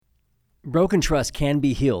Broken trust can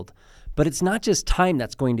be healed, but it's not just time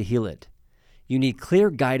that's going to heal it. You need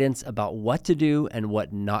clear guidance about what to do and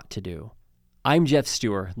what not to do. I'm Jeff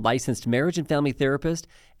Stewart, licensed marriage and family therapist,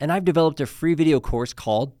 and I've developed a free video course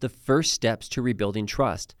called The First Steps to Rebuilding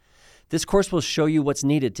Trust. This course will show you what's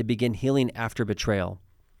needed to begin healing after betrayal.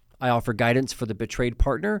 I offer guidance for the betrayed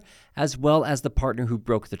partner as well as the partner who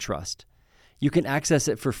broke the trust. You can access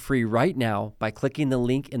it for free right now by clicking the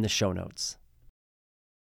link in the show notes.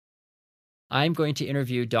 I'm going to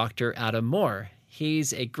interview Dr. Adam Moore.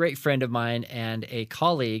 He's a great friend of mine and a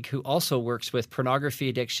colleague who also works with pornography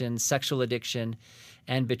addiction, sexual addiction,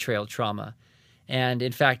 and betrayal trauma. And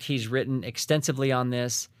in fact, he's written extensively on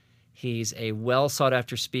this. He's a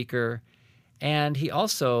well-sought-after speaker, and he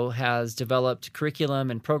also has developed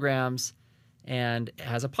curriculum and programs and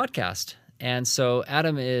has a podcast. And so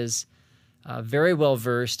Adam is very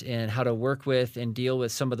well-versed in how to work with and deal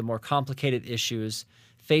with some of the more complicated issues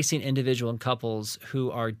facing individual and couples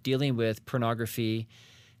who are dealing with pornography,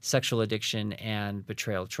 sexual addiction, and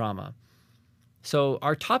betrayal trauma. So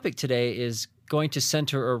our topic today is going to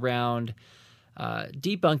center around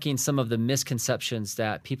debunking some of the misconceptions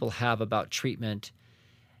that people have about treatment.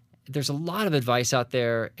 There's a lot of advice out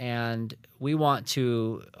there, and we want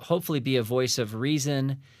to hopefully be a voice of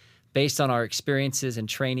reason based on our experiences and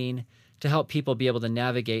training to help people be able to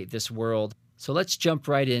navigate this world. So let's jump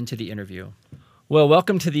right into the interview. Well,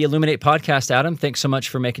 welcome to the Illuminate podcast, Adam. Thanks so much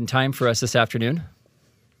for making time for us this afternoon.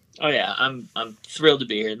 Oh yeah, I'm thrilled to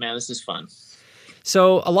be here, man. This is fun.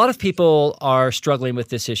 So a lot of people are struggling with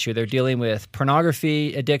this issue. They're dealing with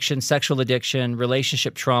pornography addiction, sexual addiction,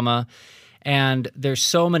 relationship trauma, and there's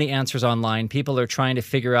so many answers online. People are trying to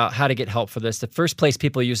figure out how to get help for this. The first place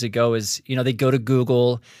people usually go is, they go to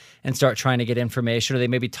Google and start trying to get information, or they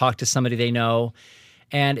maybe talk to somebody they know.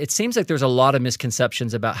 And it seems like there's a lot of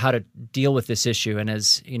misconceptions about how to deal with this issue. And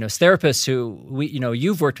as therapists who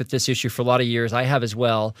you've worked with this issue for a lot of years, I have as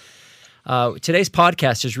well. Today's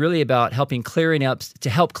podcast is really about help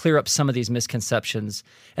clear up some of these misconceptions,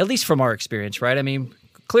 at least from our experience, right? I mean,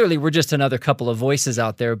 clearly we're just another couple of voices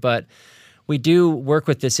out there, but we do work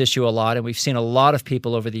with this issue a lot, and we've seen a lot of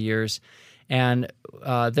people over the years. And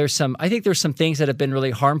there's some things that have been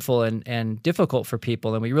really harmful and difficult for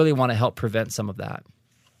people, and we really want to help prevent some of that.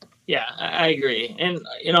 Yeah, I agree. And,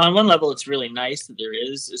 on one level, it's really nice that there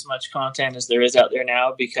is as much content as there is out there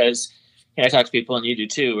now, because I talk to people, and you do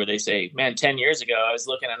too, where they say, man, 10 years ago, I was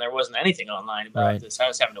looking and there wasn't anything online about this. I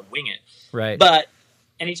was having to wing it. Right. But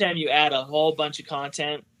anytime you add a whole bunch of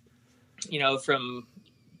content, from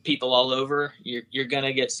people all over, you're going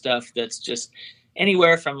to get stuff that's just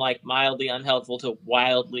anywhere from like mildly unhelpful to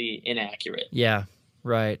wildly inaccurate. Yeah,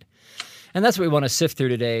 right. And that's what we want to sift through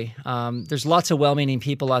today. There's lots of well-meaning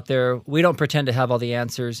people out there. We don't pretend to have all the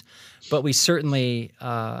answers, but we certainly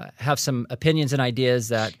have some opinions and ideas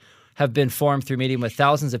that have been formed through meeting with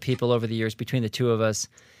thousands of people over the years between the two of us.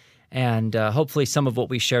 And hopefully some of what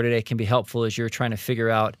we share today can be helpful as you're trying to figure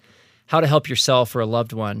out how to help yourself or a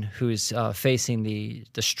loved one who's facing the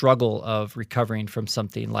struggle of recovering from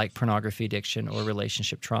something like pornography addiction or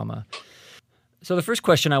relationship trauma. So the first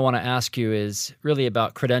question I want to ask you is really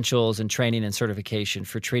about credentials and training and certification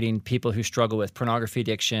for treating people who struggle with pornography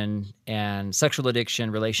addiction and sexual addiction,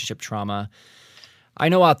 relationship trauma. I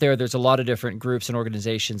know out there's a lot of different groups and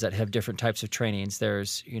organizations that have different types of trainings.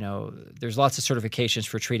 There's lots of certifications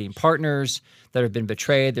for treating partners that have been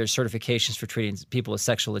betrayed. There's certifications for treating people with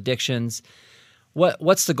sexual addictions.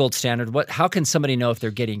 What's the gold standard? How can somebody know if they're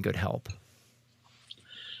getting good help?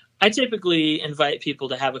 I typically invite people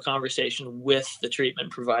to have a conversation with the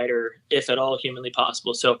treatment provider, if at all humanly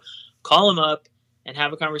possible. So call them up and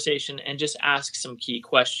have a conversation and just ask some key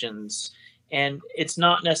questions. And it's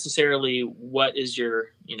not necessarily what's your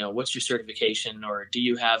certification, or do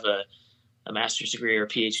you have a master's degree or a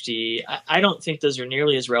PhD? I don't think those are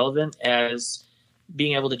nearly as relevant as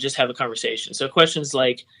being able to just have a conversation. So questions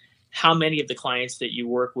like, how many of the clients that you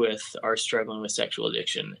work with are struggling with sexual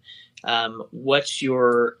addiction? What's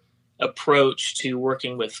your approach to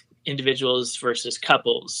working with individuals versus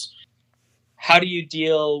couples? How do you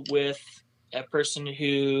deal with a person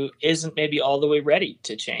who isn't maybe all the way ready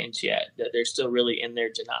to change yet, that they're still really in their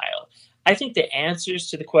denial? I think the answers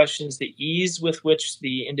to the questions, the ease with which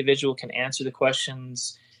the individual can answer the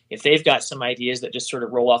questions, if they've got some ideas that just sort of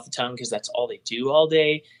roll off the tongue because that's all they do all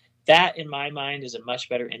day, that in my mind is a much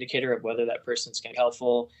better indicator of whether that person's going to be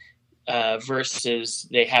helpful versus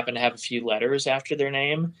they happen to have a few letters after their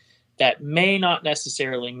name. That may not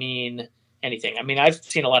necessarily mean anything. I mean, I've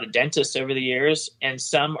seen a lot of dentists over the years, and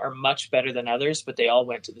some are much better than others, but they all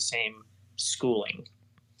went to the same schooling.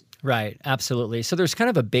 Right, absolutely. So there's kind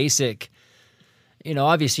of a basic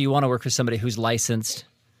Obviously you want to work with somebody who's licensed,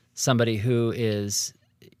 somebody who is,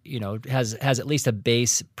 has at least a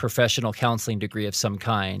base professional counseling degree of some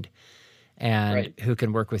kind, and Right. who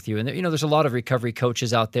can work with you. And there's a lot of recovery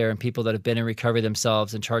coaches out there and people that have been in recovery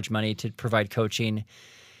themselves and charge money to provide coaching.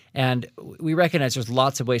 And we recognize there's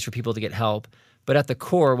lots of ways for people to get help. But at the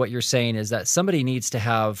core, what you're saying is that somebody needs to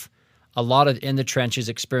have a lot of in the trenches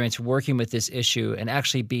experience working with this issue and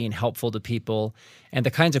actually being helpful to people. And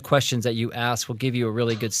the kinds of questions that you ask will give you a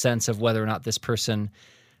really good sense of whether or not this person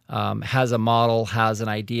has a model, has an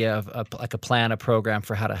idea of like a plan, a program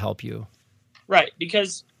for how to help you. Right.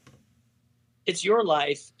 Because it's your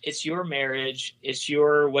life, it's your marriage, it's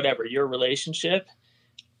your whatever, your relationship.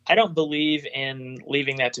 I don't believe in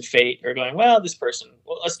leaving that to fate or going, well, this person,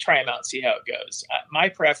 well, let's try them out and see how it goes. My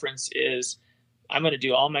preference is I'm going to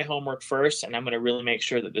do all my homework first, and I'm going to really make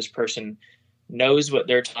sure that this person knows what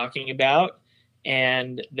they're talking about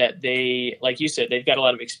and that they, like you said, they've got a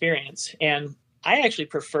lot of experience. And I actually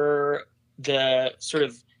prefer the sort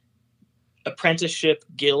of apprenticeship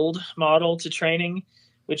guild model to training,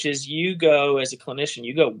 which is you go as a clinician,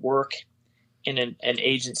 you go work in an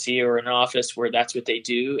agency or an office where that's what they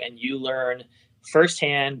do, and you learn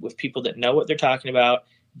firsthand with people that know what they're talking about.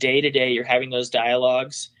 Day to day, you're having those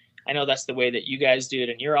dialogues. I know that's the way that you guys do it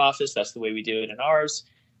in your office. That's the way we do it in ours.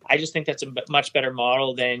 I just think that's a much better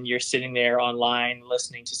model than you're sitting there online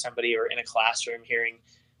listening to somebody or in a classroom hearing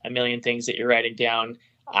a million things that you're writing down.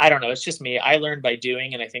 I don't know. It's just me. I learn by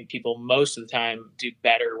doing, and I think people most of the time do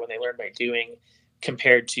better when they learn by doing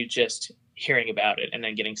compared to just hearing about it and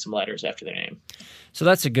then getting some letters after their name. So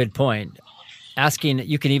that's a good point.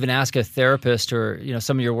 You can even ask a therapist or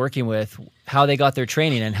someone you're working with how they got their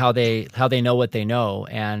training and how they know what they know.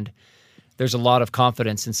 And there's a lot of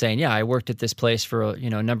confidence in saying, yeah, I worked at this place for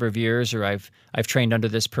a number of years, or I've trained under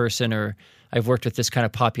this person, or I've worked with this kind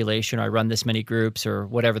of population, or I run this many groups, or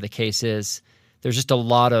whatever the case is. There's just a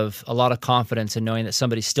lot of confidence in knowing that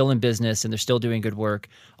somebody's still in business and they're still doing good work.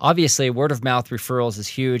 Obviously, word of mouth referrals is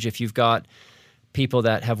huge. If you've got people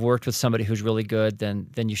that have worked with somebody who's really good, then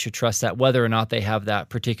you should trust that, whether or not they have that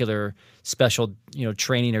particular special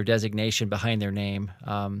training or designation behind their name.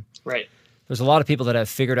 Right. There's a lot of people that have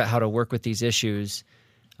figured out how to work with these issues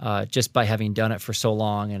just by having done it for so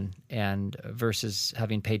long, and versus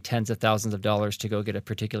having paid tens of thousands of dollars to go get a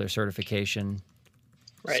particular certification.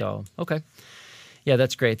 Right. So, okay. Yeah,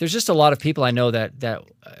 that's great. There's just a lot of people I know that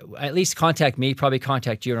at least contact me, probably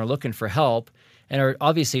contact you, and are looking for help, and are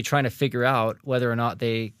obviously trying to figure out whether or not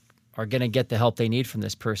they are going to get the help they need from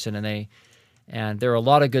this person. And there are a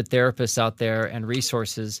lot of good therapists out there and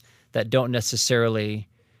resources that don't necessarily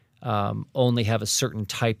only have a certain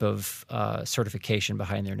type of certification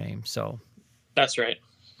behind their name. So that's right.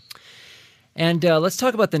 And let's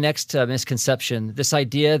talk about the next misconception, this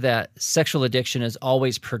idea that sexual addiction is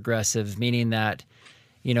always progressive, meaning that,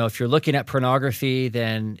 if you're looking at pornography,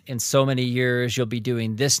 then in so many years, you'll be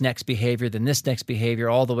doing this next behavior, then this next behavior,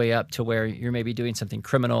 all the way up to where you're maybe doing something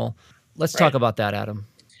criminal. Let's talk about that, Adam.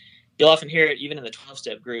 You'll often hear it even in the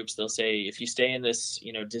 12-step groups. They'll say, if you stay in this,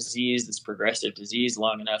 disease, this progressive disease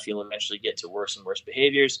long enough, you'll eventually get to worse and worse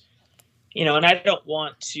behaviors. And I don't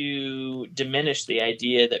want to diminish the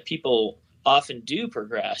idea that people often do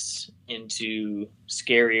progress into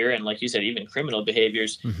scarier and, like you said, even criminal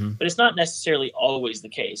behaviors, but it's not necessarily always the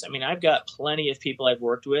case. I mean, I've got plenty of people I've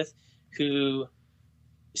worked with who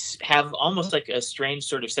have almost like a strange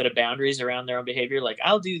sort of set of boundaries around their own behavior. Like,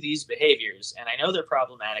 I'll do these behaviors and I know they're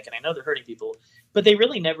problematic and I know they're hurting people, but they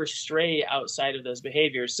really never stray outside of those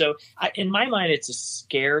behaviors. So in my mind, it's a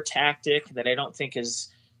scare tactic that I don't think is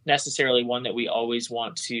necessarily one that we always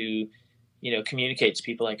want to communicate to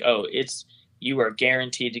people like, oh, you are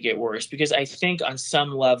guaranteed to get worse, because I think on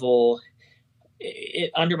some level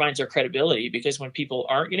it undermines our credibility, because when people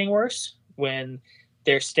aren't getting worse, when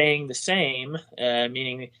they're staying the same,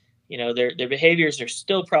 meaning, their behaviors are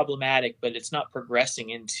still problematic, but it's not progressing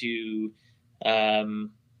into,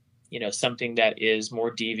 something that is more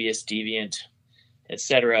devious, deviant,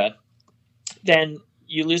 etc., then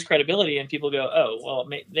you lose credibility and people go, oh, well,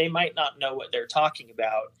 they might not know what they're talking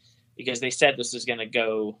about because they said this is going to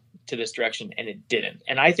go to this direction and it didn't.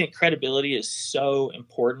 And I think credibility is so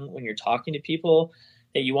important when you're talking to people,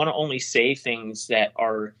 that you want to only say things that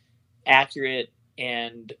are accurate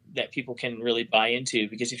and that people can really buy into.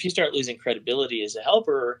 Because if you start losing credibility as a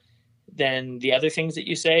helper, then the other things that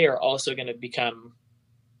you say are also going to become,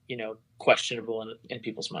 questionable in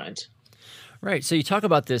people's minds. Right. So you talk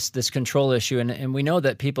about this control issue, and we know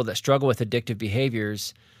that people that struggle with addictive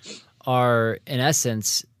behaviors are, in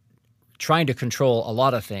essence, trying to control a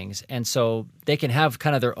lot of things. And so they can have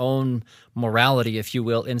kind of their own morality, if you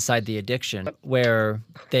will, inside the addiction, where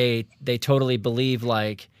they totally believe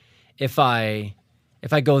like, if I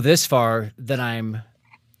go this far, then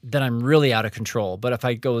I'm really out of control. But if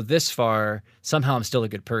I go this far, somehow I'm still a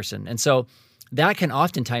good person. And so that can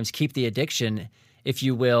oftentimes keep the addiction, if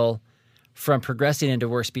you will, from progressing into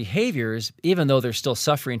worse behaviors, even though they're still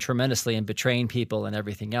suffering tremendously and betraying people and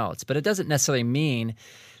everything else. But it doesn't necessarily mean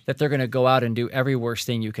that they're going to go out and do every worst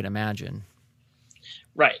thing you can imagine.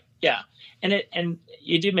 Right. Yeah. And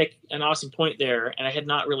you do make an awesome point there. And I had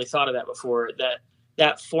not really thought of that before,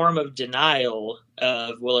 that form of denial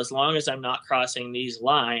of, well, as long as I'm not crossing these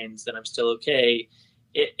lines, then I'm still okay.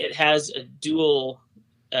 It has a dual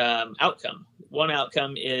outcome. One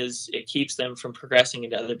outcome is it keeps them from progressing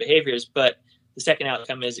into other behaviors, but the second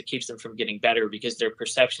outcome is it keeps them from getting better, because their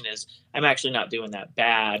perception is, I'm actually not doing that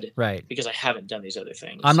bad, right? Because I haven't done these other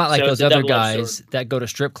things. I'm not like those other guys that go to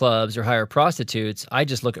strip clubs or hire prostitutes. I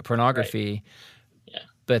just look at pornography, right. Yeah.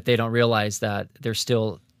 But they don't realize that they're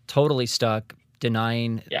still totally stuck,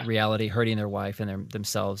 denying reality, hurting their wife and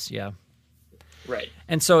themselves. Yeah. Right.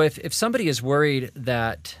 And so if somebody is worried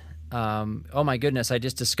that, oh my goodness, I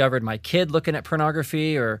just discovered my kid looking at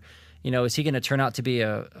pornography, or, is he going to turn out to be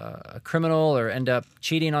a criminal or end up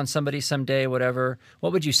cheating on somebody someday, whatever,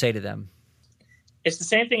 what would you say to them? It's the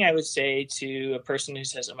same thing I would say to a person who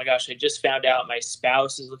says, oh my gosh, I just found out my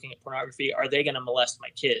spouse is looking at pornography. Are they going to molest my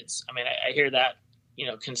kids? I mean, I hear that,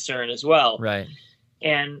 concern as well. Right.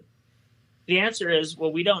 And the answer is,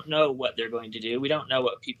 well, we don't know what they're going to do. We don't know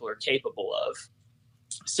what people are capable of.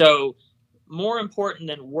 So more important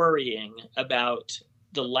than worrying about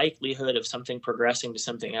the likelihood of something progressing to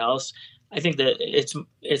something else, I think that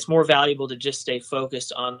it's more valuable to just stay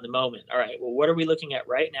focused on the moment. All right, well, what are we looking at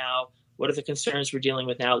right now? What are the concerns we're dealing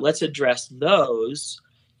with now? Let's address those.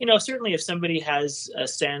 Certainly if somebody has a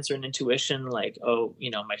sense or an intuition like, oh,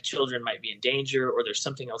 my children might be in danger, or there's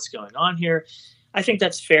something else going on here, I think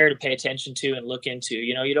that's fair to pay attention to and look into.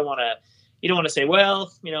 You don't want to say,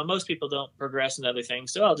 well, most people don't progress in other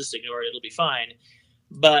things, so I'll just ignore it. It'll be fine.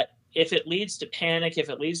 But if it leads to panic, if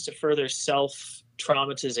it leads to further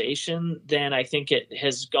self-traumatization, then I think it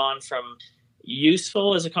has gone from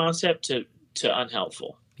useful as a concept to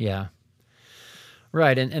unhelpful. Yeah.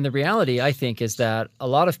 Right. And the reality, I think, is that a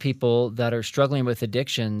lot of people that are struggling with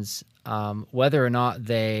addictions, whether or not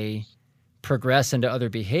they progress into other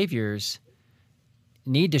behaviors,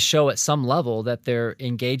 need to show at some level that they're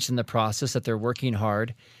engaged in the process, that they're working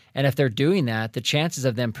hard. And if they're doing that, the chances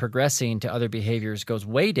of them progressing to other behaviors goes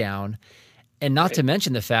way down. And not to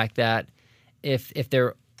mention the fact that if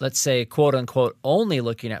they're, let's say, quote unquote, only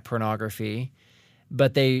looking at pornography,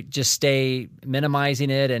 but they just stay minimizing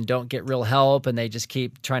it and don't get real help and they just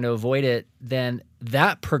keep trying to avoid it, then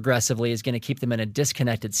that progressively is going to keep them in a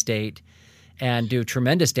disconnected state and do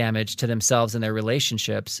tremendous damage to themselves and their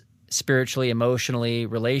relationships, spiritually, emotionally,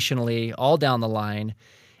 relationally, all down the line,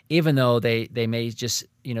 even though they may just,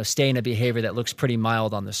 stay in a behavior that looks pretty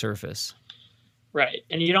mild on the surface. Right.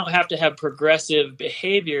 And you don't have to have progressive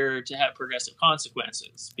behavior to have progressive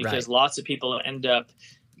consequences, because lots of people end up,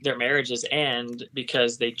 their marriages end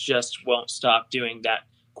because they just won't stop doing that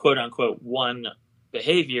quote unquote one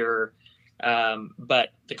behavior. But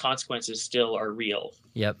the consequences still are real.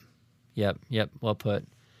 Yep. Well put.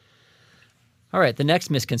 All right, the next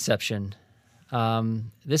misconception.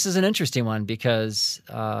 This is an interesting one because,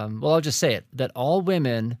 I'll just say it, that all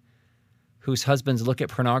women whose husbands look at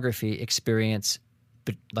pornography experience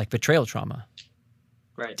betrayal trauma.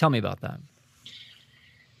 Right. Tell me about that.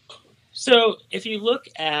 So if you look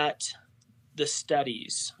at the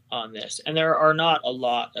studies on this, and there are not a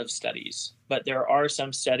lot of studies, but there are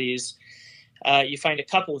some studies, you find a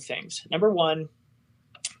couple of things. Number one,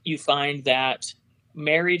 you find that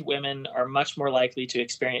married women are much more likely to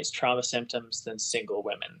experience trauma symptoms than single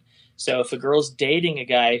women. So if a girl's dating a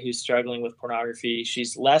guy who's struggling with pornography,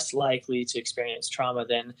 she's less likely to experience trauma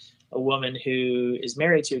than a woman who is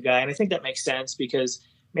married to a guy. And I think that makes sense because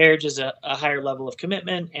marriage is a higher level of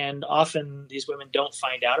commitment, and often these women don't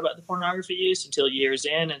find out about the pornography use until years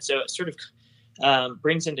in. And so it sort of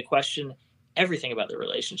brings into question everything about the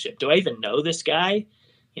relationship. Do I even know this guy?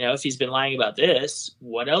 If he's been lying about this,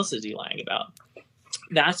 what else is he lying about?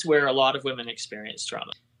 That's where a lot of women experience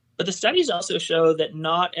trauma. But the studies also show that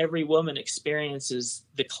not every woman experiences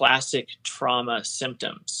the classic trauma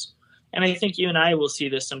symptoms. And I think you and I will see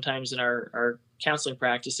this sometimes in our counseling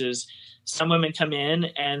practices. Some women come in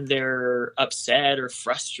and they're upset or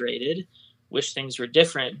frustrated, wish things were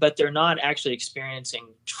different, but they're not actually experiencing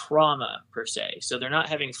trauma per se. So they're not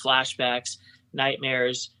having flashbacks,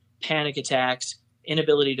 nightmares, panic attacks,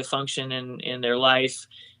 inability to function in their life.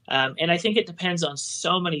 And I think it depends on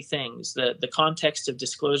so many things. The context of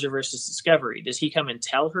disclosure versus discovery. Does he come and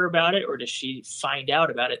tell her about it, or does she find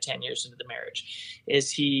out about it 10 years into the marriage?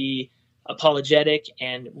 Is he apologetic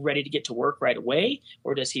and ready to get to work right away,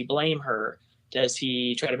 or does he blame her? Does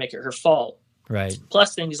he try to make it her fault? Right.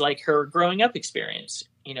 Plus things like her growing up experience.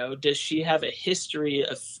 Does she have a history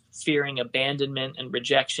of fearing abandonment and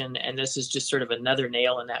rejection? And this is just sort of another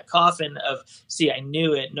nail in that coffin of, see, I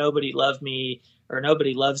knew it. Nobody loved me, or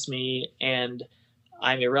nobody loves me, and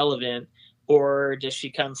I'm irrelevant. Or does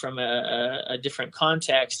she come from a different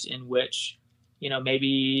context in which,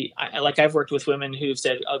 maybe I've worked with women who've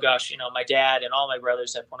said, oh gosh, my dad and all my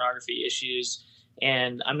brothers have pornography issues,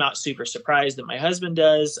 and I'm not super surprised that my husband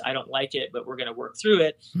does. I don't like it, but we're going to work through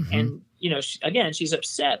it. Mm-hmm. And, she's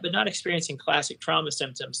upset, but not experiencing classic trauma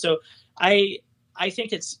symptoms. So I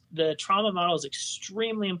think the trauma model is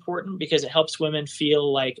extremely important because it helps women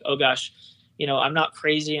feel like, oh gosh, I'm not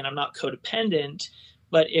crazy and I'm not codependent.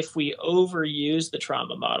 But if we overuse the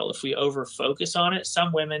trauma model, if we overfocus on it,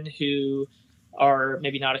 some women who are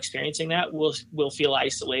maybe not experiencing that will feel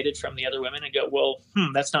isolated from the other women and go, well,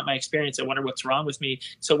 that's not my experience. I wonder what's wrong with me.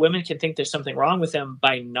 So women can think there's something wrong with them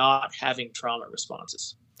by not having trauma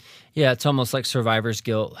responses. Yeah, it's almost like survivor's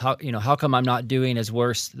guilt. How come I'm not doing as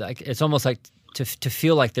worse? Like, it's almost like to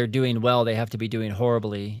feel like they're doing well, they have to be doing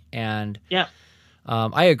horribly. And yeah,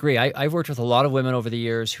 I agree. I've worked with a lot of women over the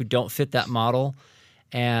years who don't fit that model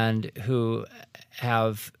and who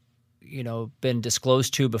have been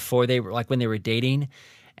disclosed to before they were, like when they were dating,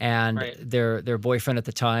 and right. their boyfriend at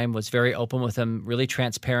the time was very open with them, really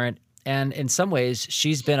transparent. And in some ways,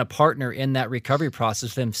 she's been a partner in that recovery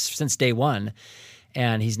process with him since day one.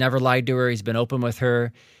 And he's never lied to her. He's been open with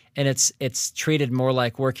her. And it's treated more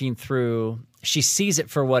like working through, she sees it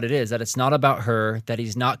for what it is, that it's not about her, that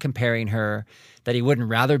he's not comparing her, that he wouldn't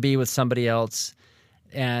rather be with somebody else.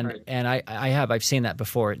 And right. and I've seen that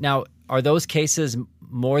before. Now, are those cases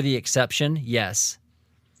more the exception? Yes.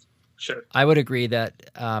 Sure. I would agree that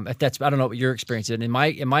if that's, I don't know what your experience is. In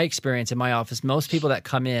my experience in my office, most people that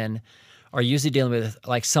come in are usually dealing with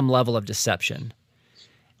like some level of deception.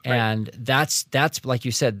 Right. And that's like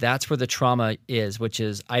you said, that's where the trauma is, which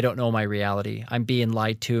is, I don't know my reality. I'm being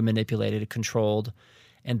lied to, manipulated, controlled.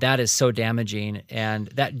 And that is so damaging. And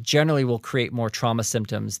that generally will create more trauma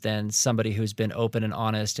symptoms than somebody who's been open and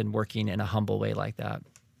honest and working in a humble way like that.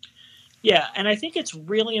 Yeah. And I think it's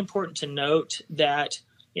really important to note that,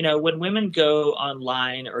 when women go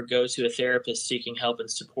online or go to a therapist seeking help and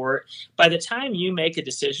support, by the time you make a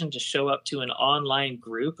decision to show up to an online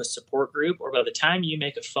group, a support group, or by the time you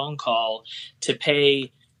make a phone call to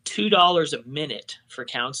pay $2 a minute for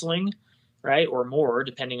counseling, right, or more,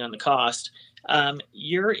 depending on the cost,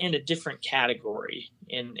 you're in a different category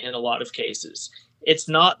in a lot of cases. It's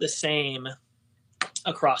not the same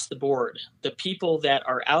across the board. The people that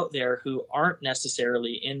are out there who aren't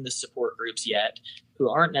necessarily in the support groups yet, who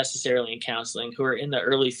aren't necessarily in counseling, who are in the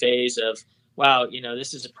early phase of, wow,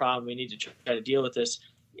 this is a problem, we need to try to deal with this.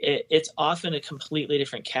 It's often a completely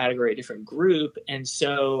different category, different group. And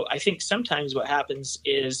so I think sometimes what happens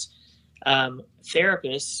is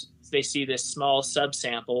therapists, they see this small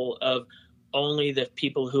subsample of only the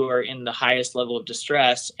people who are in the highest level of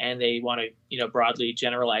distress, and they want to, broadly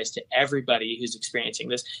generalize to everybody who's experiencing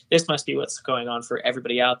this. This must be what's going on for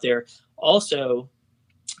everybody out there. Also,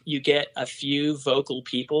 you get a few vocal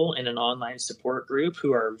people in an online support group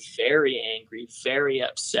who are very angry, very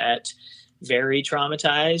upset, very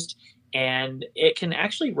traumatized, and it can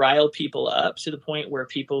actually rile people up to the point where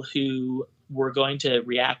people who were going to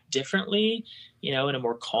react differently, in a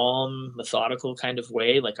more calm, methodical kind of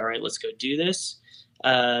way, like, all right, let's go do this.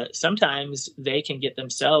 Sometimes they can get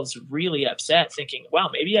themselves really upset thinking, wow,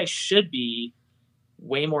 maybe I should be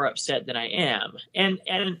way more upset than I am. And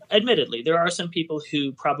admittedly, there are some people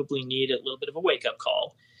who probably need a little bit of a wake-up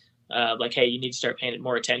call. Like, hey, you need to start paying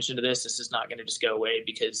more attention to this. This is not going to just go away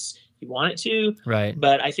because you want it to. Right.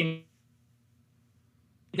 But I think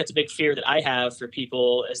that's a big fear that I have for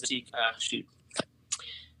people as they seek,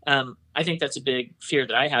 I think that's a big fear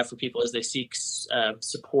that I have for people as they seek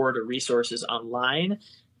support or resources online.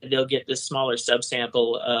 They'll get this smaller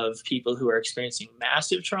subsample of people who are experiencing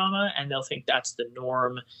massive trauma, and they'll think that's the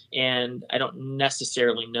norm. And I don't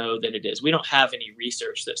necessarily know that it is. We don't have any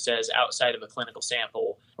research that says outside of a clinical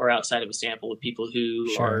sample or outside of a sample of people who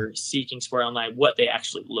Sure. are seeking support online, what they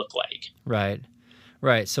actually look like. Right.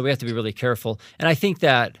 Right. So we have to be really careful. And I think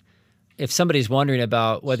that if somebody's wondering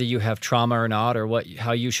about whether you have trauma or not, or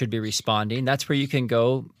how you should be responding, that's where you can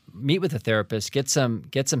go meet with a therapist, get some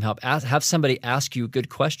help, have somebody ask you good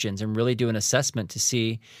questions and really do an assessment to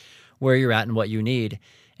see where you're at and what you need,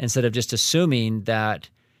 instead of just assuming that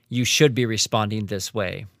you should be responding this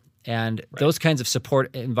way. And those kinds of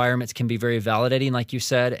support environments can be very validating, like you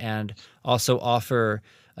said, and also offer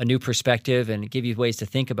a new perspective and give you ways to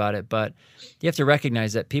think about it. But you have to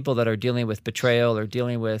recognize that people that are dealing with betrayal or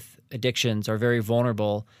dealing with addictions are very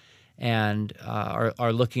vulnerable and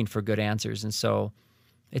are looking for good answers. And so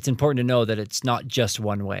it's important to know that it's not just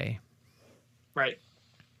one way. Right.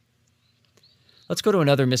 Let's go to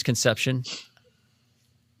another misconception.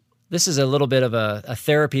 This is a little bit of a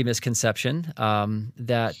therapy misconception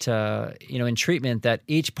that, in treatment, that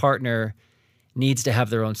each partner needs to have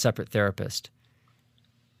their own separate therapist.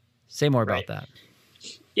 Say more about that.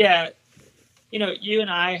 Yeah. You and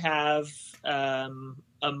I have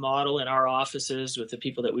a model in our offices with the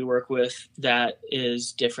people that we work with that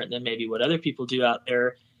is different than maybe what other people do out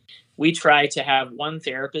there. We try to have one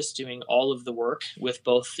therapist doing all of the work with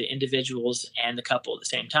both the individuals and the couple at the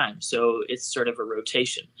same time. So it's sort of a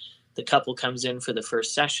rotation. The couple comes in for the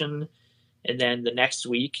first session, and then the next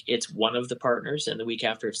week it's one of the partners, and the week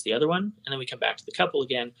after it's the other one, and then we come back to the couple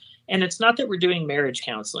again. And it's not that we're doing marriage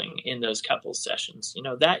counseling in those couples sessions.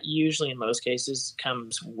 That usually in most cases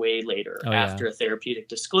comes way later, after a therapeutic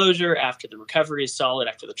disclosure, after the recovery is solid,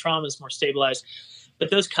 after the trauma is more stabilized. But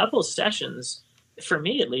those couples sessions, for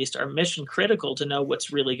me at least, are mission critical to know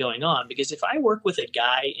what's really going on. Because if I work with a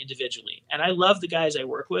guy individually, and I love the guys I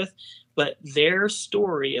work with, but their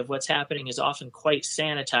story of what's happening is often quite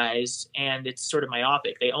sanitized and it's sort of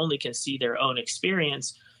myopic. They only can see their own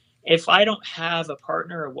experience. If I don't have a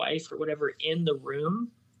partner, a wife, or whatever in the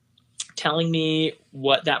room telling me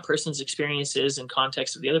what that person's experience is in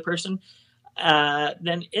context of the other person,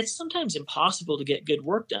 then it's sometimes impossible to get good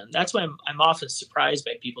work done. That's why I'm often surprised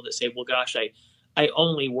by people that say, well, gosh, I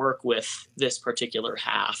only work with this particular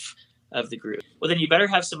half of the group. Well, then you better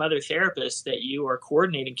have some other therapists that you are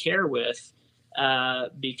coordinating care with,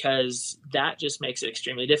 because that just makes it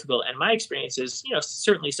extremely difficult. And my experience is,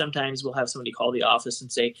 certainly sometimes we'll have somebody call the office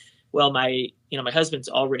and say, well, my husband's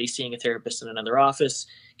already seeing a therapist in another office.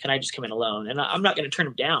 Can I just come in alone? And I'm not going to turn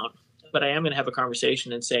him down, but I am going to have a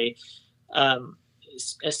conversation and say,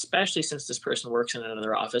 especially since this person works in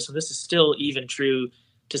another office, and this is still even true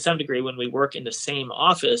to some degree when we work in the same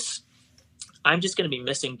office, I'm just going to be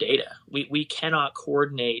missing data. We cannot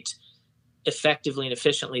coordinate effectively and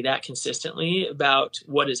efficiently that consistently about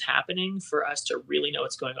what is happening for us to really know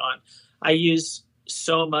what's going on. I use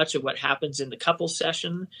so much of what happens in the couple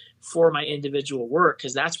session for my individual work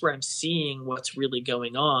because that's where I'm seeing what's really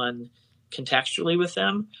going on contextually with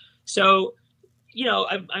them. So,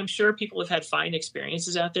 I'm sure people have had fine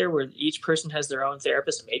experiences out there where each person has their own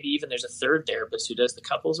therapist, and maybe even there's a third therapist who does the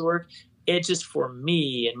couples work. It just, for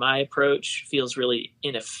me and my approach, feels really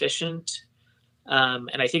inefficient.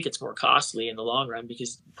 And I think it's more costly in the long run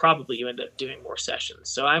because probably you end up doing more sessions.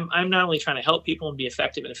 So I'm not only trying to help people and be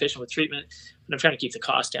effective and efficient with treatment, but I'm trying to keep the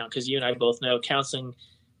cost down because you and I both know counseling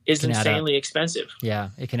is insanely expensive. Yeah,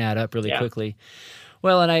 it can add up really quickly.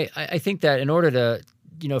 Well, and I think that in order to,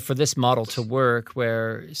 for this model to work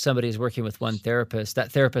where somebody is working with one therapist,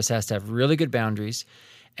 that therapist has to have really good boundaries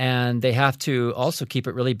and they have to also keep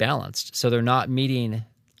it really balanced. So they're not meeting,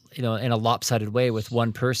 in a lopsided way with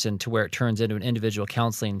one person to where it turns into an individual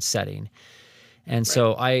counseling setting. And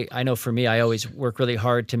so I know for me, I always work really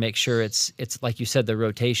hard to make sure it's like you said, the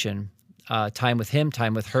rotation, time with him,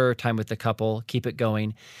 time with her, time with the couple, keep it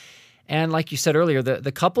going. And like you said earlier,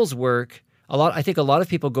 the couples work I think a lot of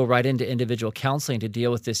people go right into individual counseling to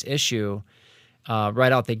deal with this issue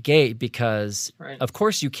right out the gate because, of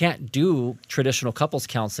course, you can't do traditional couples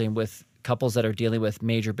counseling with couples that are dealing with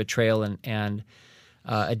major betrayal and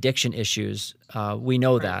addiction issues. We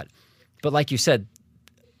know that. But like you said,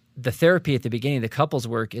 the therapy at the beginning, the couples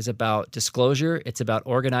work is about disclosure. It's about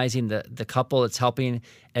organizing the couple. It's helping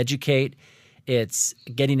educate. It's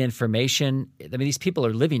getting information. I mean, these people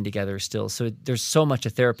are living together still. So there's so much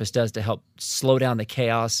a therapist does to help slow down the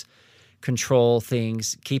chaos, control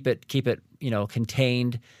things, keep it,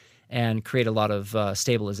 contained and create a lot of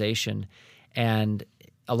stabilization. And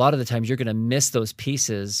a lot of the times you're going to miss those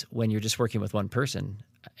pieces when you're just working with one person.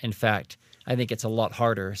 In fact, I think it's a lot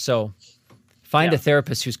harder. So find a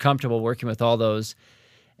therapist who's comfortable working with all those.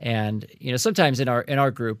 And, sometimes in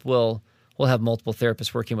our group, we'll have multiple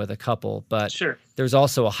therapists working with a couple, but there's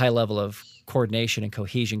also a high level of coordination and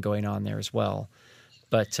cohesion going on there as well.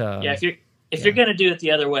 But if you're going to do it the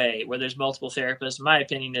other way, where there's multiple therapists, my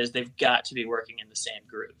opinion is they've got to be working in the same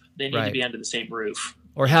group. They need to be under the same roof,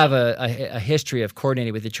 or have a history of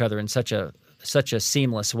coordinating with each other in such a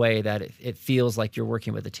seamless way that it feels like you're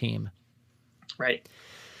working with a team. Right.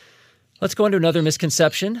 Let's go into another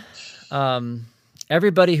misconception.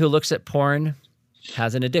 everybody who looks at porn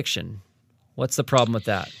has an addiction. What's the problem with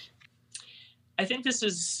that? I think this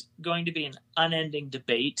is going to be an unending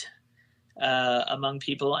debate among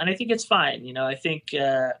people, and I think it's fine. You know, I think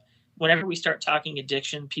whenever we start talking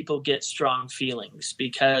addiction, people get strong feelings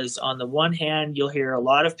because on the one hand, you'll hear a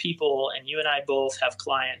lot of people, and you and I both have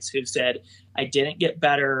clients who've said, I didn't get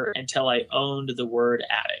better until I owned the word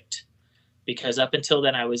addict, because up until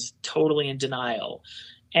then I was totally in denial.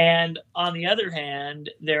 And on the other hand,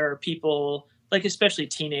 there are people, like especially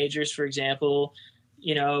teenagers, for example,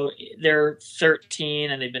 you know, they're 13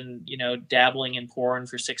 and they've been, you know, dabbling in porn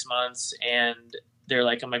for 6 months, and they're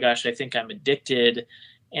like, oh my gosh, I think I'm addicted.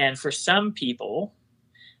 And for some people,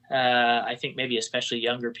 I think maybe especially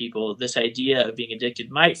younger people, this idea of being addicted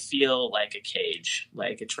might feel like a cage,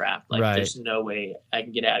 like a trap, like Right. There's no way I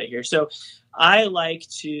can get out of here. So I like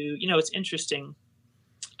to, you know, it's interesting.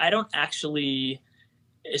 I don't actually,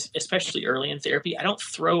 especially early in therapy, I don't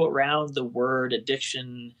throw around the word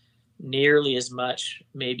addiction nearly as much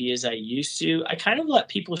maybe as I used to. I kind of let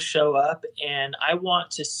people show up, and I want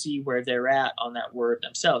to see where they're at on that word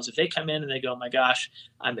themselves. If they come in and they go, oh my gosh,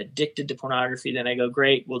 I'm addicted to pornography, then I go,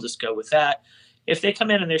 great, we'll just go with that. If they come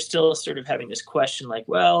in and they're still sort of having this question like,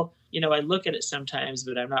 well, you know, I look at it sometimes,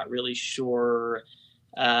 but I'm not really sure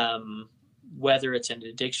whether it's an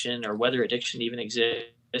addiction or whether addiction even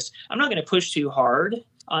exists, I'm not going to push too hard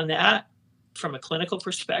on that from a clinical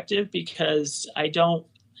perspective, because I don't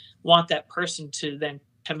want that person to then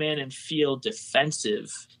come in and feel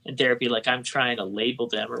defensive in therapy, like I'm trying to label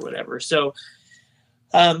them or whatever. So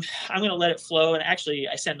I'm going to let it flow. And actually,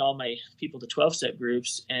 I send all my people to 12-step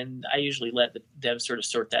groups, and I usually let them sort of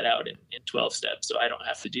sort that out in 12 steps, so I don't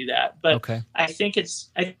have to do that. But Okay. I think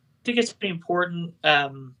it's pretty important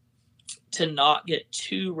to not get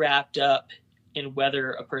too wrapped up in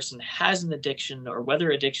whether a person has an addiction or whether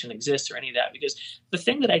addiction exists or any of that. Because the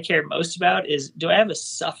thing that I care most about is, do I have a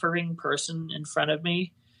suffering person in front of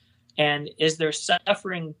me? And is their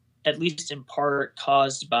suffering, at least in part,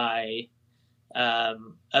 caused by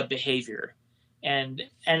a behavior? And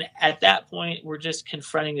at that point, we're just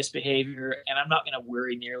confronting this behavior, and I'm not going to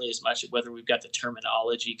worry nearly as much at whether we've got the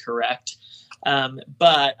terminology correct.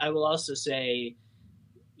 But I will also say,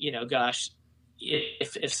 you know, gosh,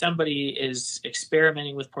 if somebody is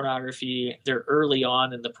experimenting with pornography, they're early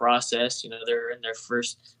on in the process, you know, they're in their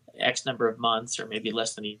first X number of months or maybe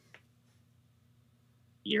less than a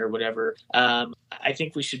year, whatever. I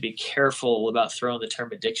think we should be careful about throwing the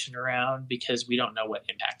term addiction around, because we don't know what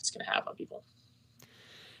impact it's going to have on people.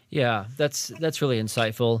 Yeah, that's really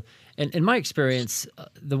insightful. And in my experience,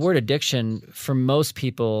 the word addiction for most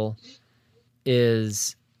people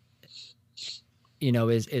is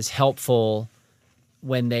helpful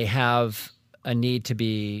when they have a need to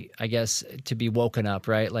be, I guess, to be woken up,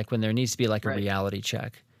 right? Like when there needs to be like a reality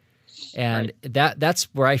check. And that's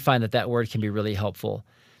where I find that word can be really helpful.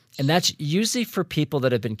 And that's usually for people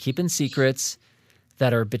that have been keeping secrets,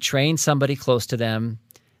 that are betraying somebody close to them,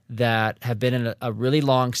 that have been in a really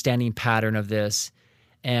long-standing pattern of this,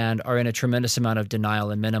 and are in a tremendous amount of denial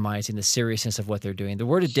and minimizing the seriousness of what they're doing. The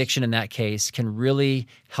word addiction in that case can really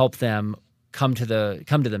help them come to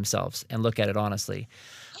themselves and look at it honestly.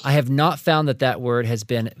 I have not found that word has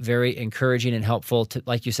been very encouraging and helpful to,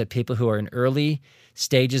 like you said, people who are in early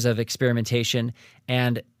stages of experimentation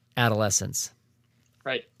and adolescence.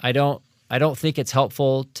 Right. I don't think it's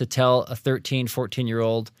helpful to tell a 13,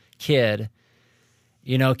 14-year-old kid,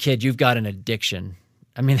 you know, kid, you've got an addiction.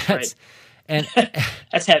 I mean, that's and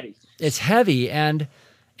that's heavy. It's heavy and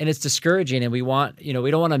it's discouraging, and we don't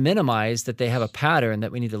want to minimize that they have a pattern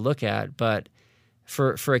that we need to look at. But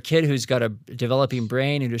for a kid who's got a developing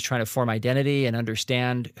brain and who's trying to form identity and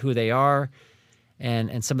understand who they are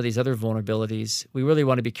and some of these other vulnerabilities, we really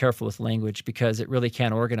want to be careful with language, because it really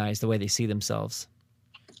can organize the way they see themselves.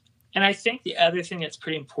 And I think the other thing that's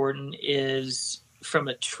pretty important is, from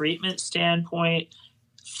a treatment standpoint,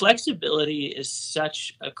 flexibility is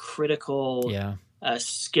such a critical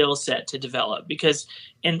skill set to develop, because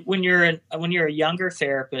when you're a younger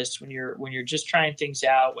therapist, when you're just trying things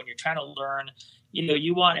out, when you're trying to learn, you know,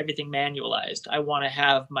 you want everything manualized. I want to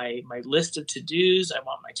have my list of to-dos. I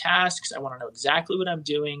want my tasks. I want to know exactly what I'm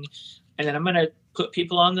doing. And then I'm going to put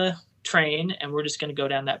people on the train, and we're just going to go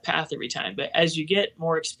down that path every time. But as you get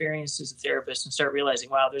more experience as a therapist and start realizing,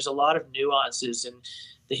 wow, there's a lot of nuances in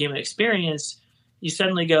the human experience, you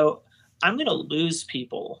suddenly go, I'm going to lose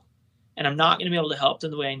people, and I'm not going to be able to help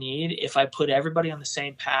them the way I need if I put everybody on the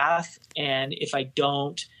same path, and if I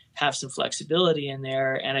don't have some flexibility in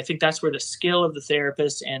there. And I think that's where the skill of the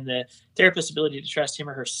therapist and the therapist's ability to trust him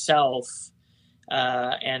or herself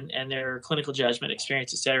and their clinical judgment,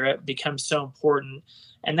 experience, et cetera, becomes so important.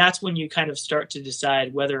 And that's when you kind of start to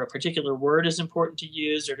decide whether a particular word is important to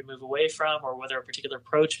use or to move away from, or whether a particular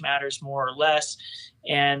approach matters more or less.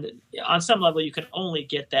 And on some level, you can only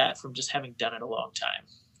get that from just having done it a long time.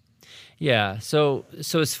 Yeah. So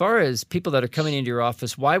as far as people that are coming into your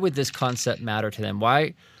office, why would this concept matter to them?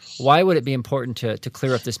 Why would it be important to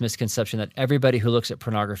clear up this misconception that everybody who looks at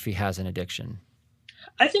pornography has an addiction?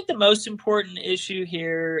 I think the most important issue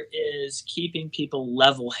here is keeping people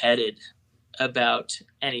level-headed about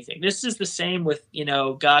anything. This is the same with,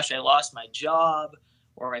 gosh, I lost my job,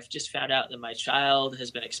 or I've just found out that my child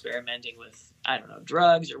has been experimenting with, I don't know,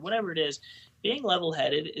 drugs or whatever it is. Being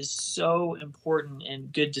level-headed is so important in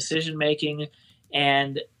good decision making,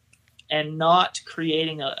 and not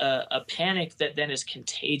creating a panic that then is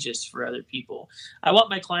contagious for other people. I want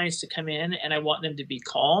my clients to come in and I want them to be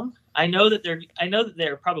calm. I know that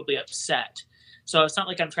they're probably upset. So it's not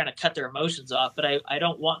like I'm trying to cut their emotions off, but I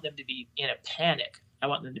don't want them to be in a panic. I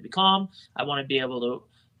want them to be calm. I want to be able to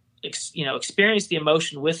experience the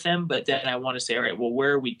emotion with them, but then I want to say, all right, well,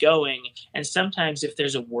 where are we going? And sometimes if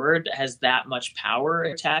there's a word that has that much power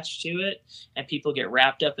attached to it, and people get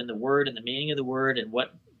wrapped up in the word and the meaning of the word and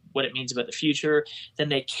what it means about the future, then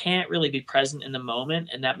they can't really be present in the moment,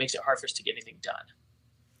 and that makes it hard for us to get anything done.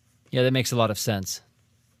 Yeah, that makes a lot of sense.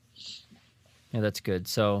 Yeah, that's good.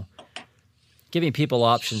 So giving people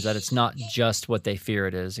options, that it's not just what they fear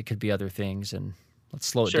it is. It could be other things, and let's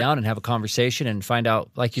slow it down and have a conversation and find out,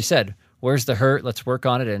 like you said, where's the hurt? Let's work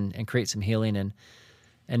on it and create some healing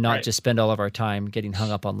and not just spend all of our time getting hung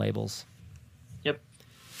up on labels. Yep.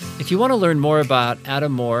 If you want to learn more about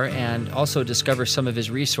Adam Moore and also discover some of his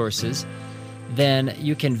resources, then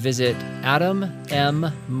you can visit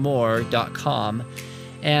adammoore.com.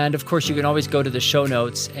 And of course, you can always go to the show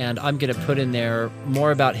notes, and I'm going to put in there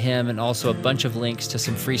more about him and also a bunch of links to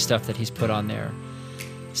some free stuff that he's put on there.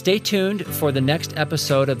 Stay tuned for the next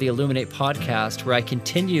episode of the Illuminate podcast, where I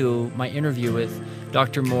continue my interview with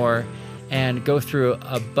Dr. Moore and go through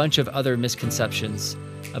a bunch of other misconceptions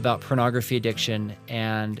about pornography addiction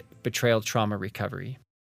and betrayal trauma recovery.